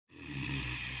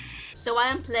So I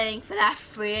am playing Fnaf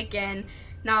 3 again.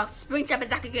 Now Springtrap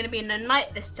is actually going to be in the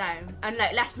night this time,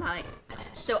 unlike last night.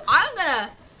 So I'm gonna,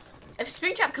 if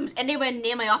Springtrap comes anywhere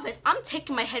near my office, I'm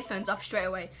taking my headphones off straight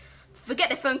away.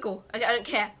 Forget the phone call. I don't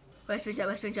care. Where's Springtrap?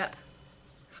 Where's Springtrap?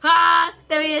 Ah,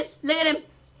 there he is. Look at him.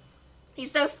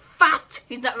 He's so fat.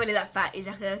 He's not really that fat. He's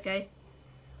actually okay.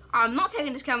 I'm not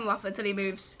taking this camera off until he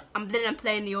moves. I'm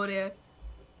playing the audio.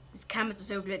 These cameras are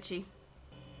so glitchy.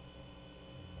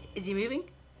 Is he moving?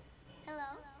 Hello.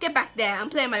 Get back there. I'm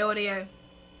playing my audio.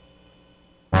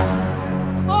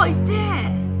 Oh, he's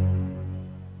there.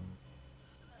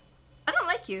 I don't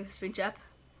like you, Springtrap.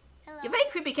 Hello. You're a very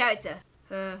creepy character.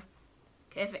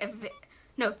 Okay,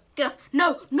 no, get off.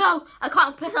 No, no, I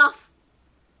can't press off.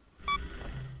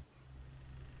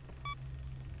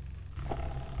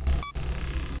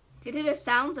 Did you hear the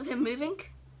sounds of him moving?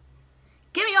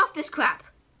 Get me off this crap.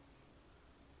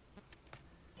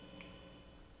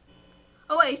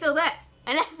 Oh wait, he's still there.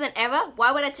 Unless it's an error,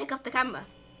 why would I take off the camera?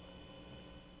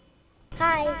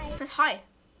 Hi. Let's press hi.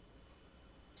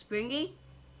 Springy?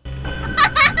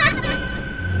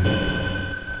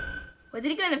 Where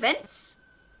did he go in events?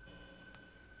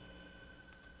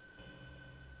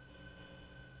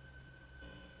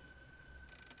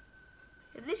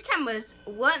 If these cameras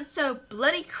weren't so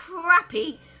bloody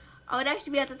crappy, I would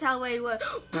actually be able to tell where you were.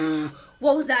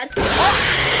 What was that?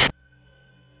 Oh!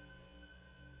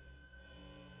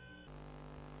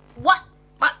 What?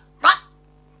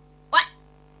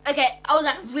 Okay, I was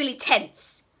like really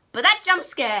tense. But that jump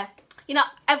scare, you know,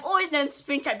 I've always known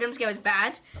Springtrap jump scare was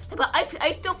bad, but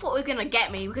I still thought it was gonna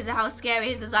get me because of how scary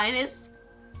his design is.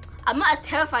 I'm not as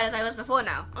terrified as I was before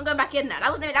now. I'm going back in now.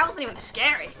 That wasn't even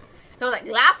scary. It was like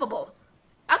laughable.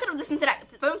 I could have listened to that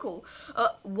phone call.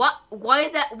 What? Why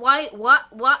is that? Why?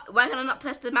 What? Why can I not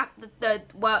press the map? I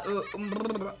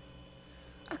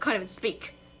can't even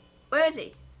speak. Where is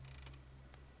he?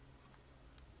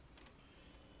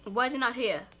 Why is he not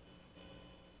here?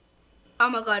 Oh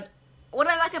my god. What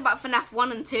I like about Fnaf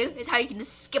 1 and 2 is how you can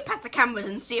just skip past the cameras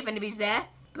and see if anybody's there.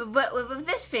 But with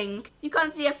this thing, you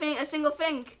can't see a single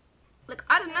thing. Look,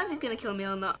 I don't know if he's gonna kill me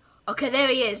or not. Okay, there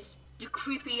he is. You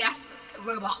creepy ass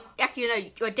robot. Actually, no,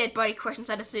 you're a dead body crushed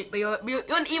inside a suit, but you're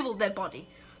an evil dead body.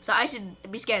 So I should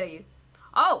be scared of you.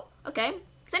 Oh, okay.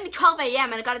 It's only 12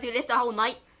 AM and I gotta do this the whole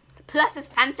night. Plus this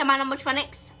phantom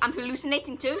animatronics. I'm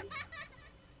hallucinating too.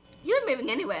 You're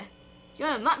moving anywhere.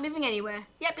 You're not moving anywhere.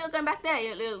 Yep, you're going back there,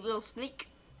 you little sneak.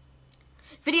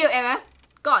 Video error.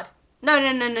 God. No.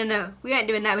 We ain't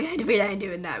doing that. We ain't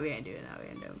doing that.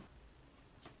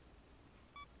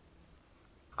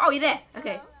 Oh, you're there.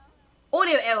 Okay.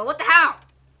 Audio error. What the hell?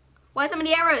 Why so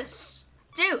many errors?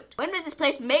 Dude, when was this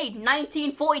place made?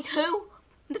 1942?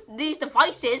 These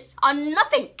devices are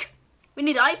nothing. We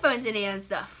need iPhones in here and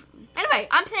stuff. Anyway,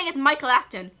 I'm playing as Michael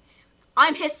Afton.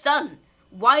 I'm his son.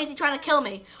 Why is he trying to kill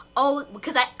me? Oh,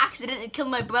 because I accidentally killed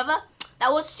my brother?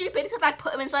 That was stupid because I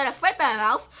put him inside a Fredbear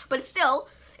mouth, but still,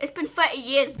 it's been 30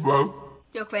 years, bro.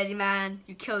 You're crazy, man.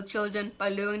 You killed children by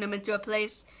luring them into a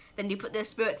place, then you put their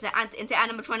spirits into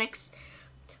animatronics.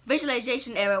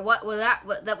 Visualization error. What was that?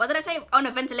 What did I say? Oh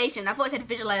no, ventilation. I thought I said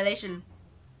visualization.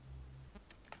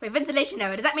 Wait, ventilation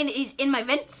error. Does that mean he's in my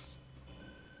vents?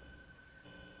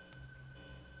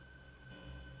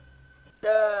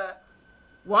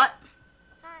 What?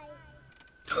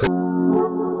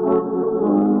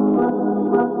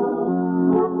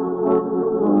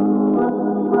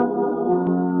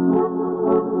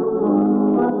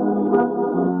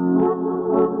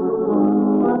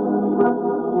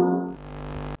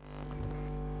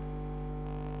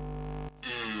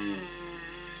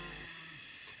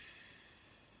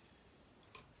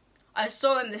 I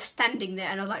saw him standing there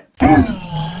and I was like,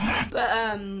 but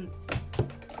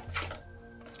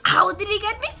how did he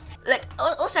get me? Like,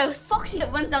 also, Foxy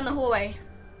runs down the hallway,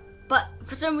 but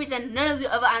for some reason, none of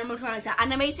the other animatronics are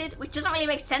animated, which doesn't really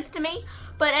make sense to me.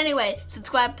 But anyway,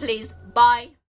 subscribe please. Bye.